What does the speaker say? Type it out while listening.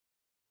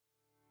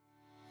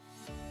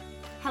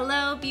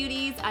Hello,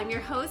 beauties. I'm your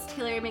host,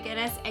 Hillary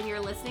McGinnis, and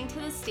you're listening to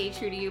the Stay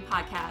True to You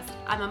podcast.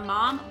 I'm a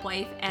mom,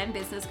 wife, and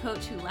business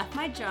coach who left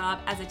my job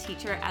as a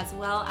teacher as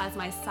well as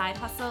my side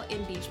hustle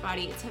in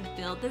Beachbody to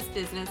build this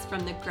business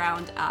from the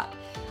ground up.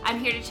 I'm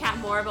here to chat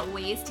more about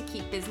ways to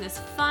keep business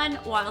fun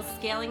while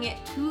scaling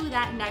it to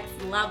that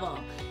next level.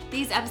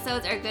 These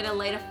episodes are going to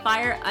light a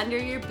fire under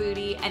your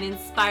booty and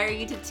inspire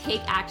you to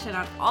take action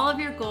on all of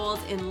your goals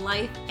in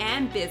life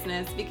and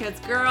business because,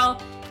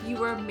 girl, you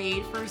were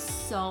made for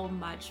so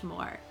much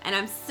more. And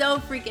I'm so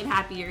freaking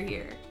happy you're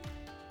here.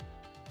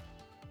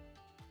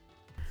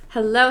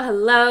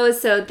 Hello.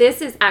 So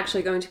this is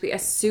actually going to be a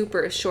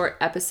super short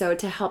episode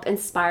to help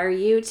inspire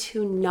you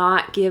to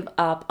not give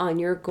up on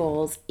your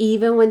goals,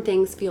 even when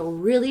things feel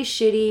really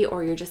shitty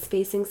or you're just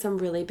facing some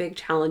really big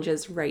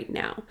challenges right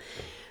now.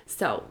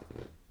 So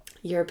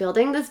you're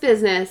building this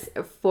business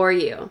for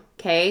you,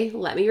 okay?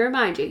 Let me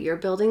remind you, you're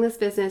building this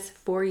business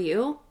for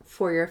you,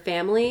 for your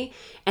family,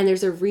 and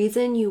there's a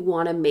reason you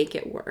want to make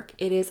it work.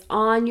 It is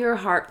on your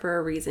heart for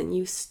a reason.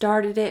 You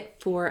started it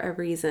for a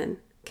reason,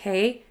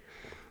 okay?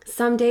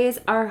 Some days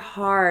are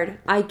hard.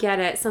 I get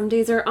it. Some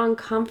days are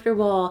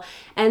uncomfortable,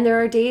 and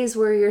there are days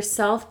where your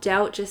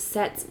self-doubt just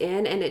sets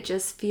in and it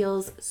just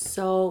feels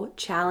so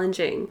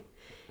challenging.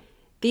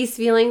 These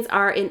feelings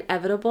are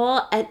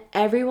inevitable, and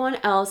everyone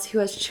else who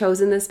has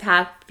chosen this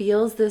path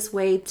feels this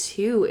way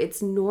too.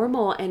 It's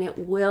normal and it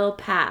will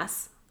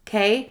pass,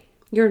 okay?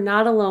 You're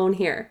not alone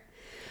here.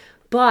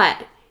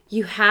 But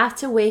you have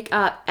to wake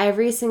up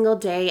every single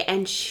day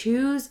and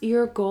choose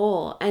your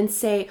goal and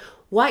say,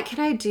 what can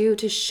I do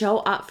to show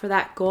up for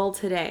that goal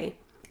today?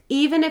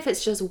 Even if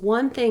it's just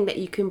one thing that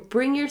you can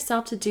bring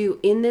yourself to do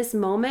in this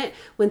moment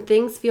when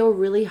things feel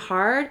really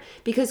hard,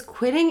 because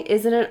quitting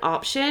isn't an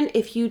option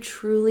if you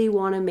truly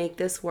want to make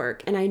this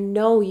work. And I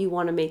know you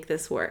want to make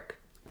this work.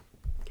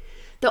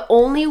 The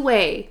only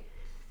way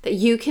that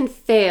you can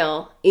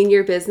fail in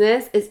your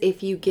business is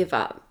if you give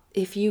up,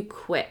 if you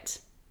quit,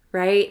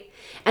 right?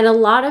 And a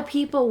lot of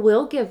people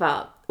will give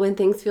up when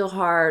things feel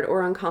hard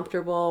or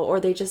uncomfortable, or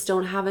they just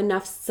don't have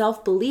enough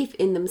self-belief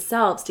in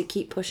themselves to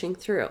keep pushing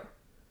through.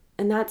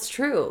 And that's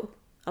true.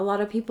 A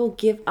lot of people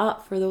give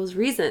up for those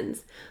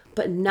reasons,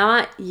 but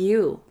not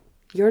you.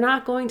 You're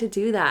not going to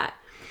do that.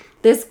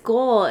 This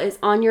goal is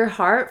on your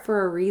heart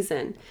for a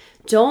reason.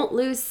 Don't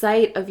lose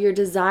sight of your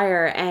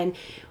desire and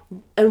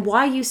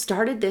why you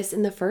started this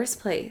in the first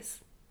place.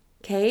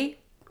 Okay?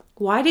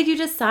 Why did you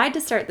decide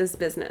to start this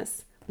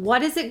business?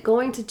 What is it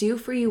going to do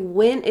for you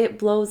when it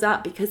blows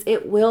up? Because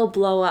it will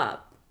blow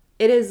up.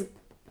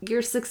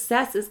 Your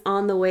success is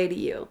on the way to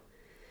you.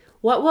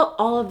 What will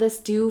all of this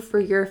do for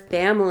your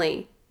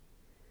family?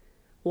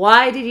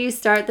 Why did you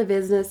start the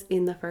business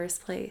in the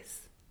first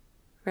place?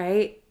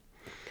 Right?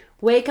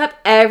 Wake up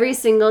every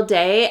single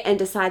day and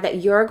decide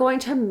that you're going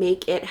to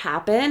make it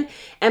happen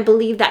and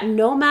believe that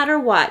no matter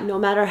what, no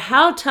matter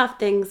how tough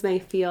things may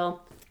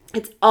feel,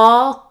 it's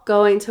all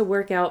going to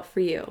work out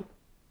for you.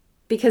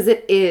 Because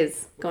it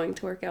is going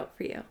to work out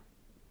for you.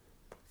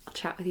 I'll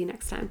chat with you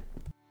next time.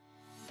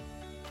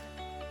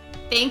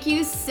 Thank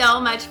you so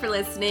much for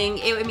listening.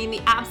 It would mean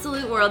the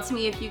absolute world to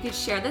me if you could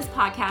share this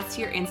podcast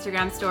to your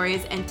Instagram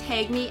stories and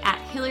tag me at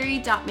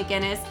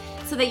hillary.mcginnis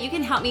so that you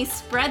can help me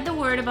spread the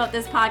word about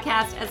this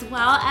podcast, as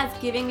well as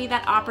giving me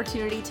that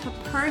opportunity to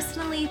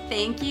personally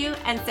thank you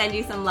and send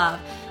you some love.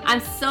 I'm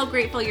so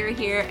grateful you're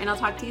here, and I'll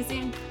talk to you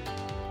soon.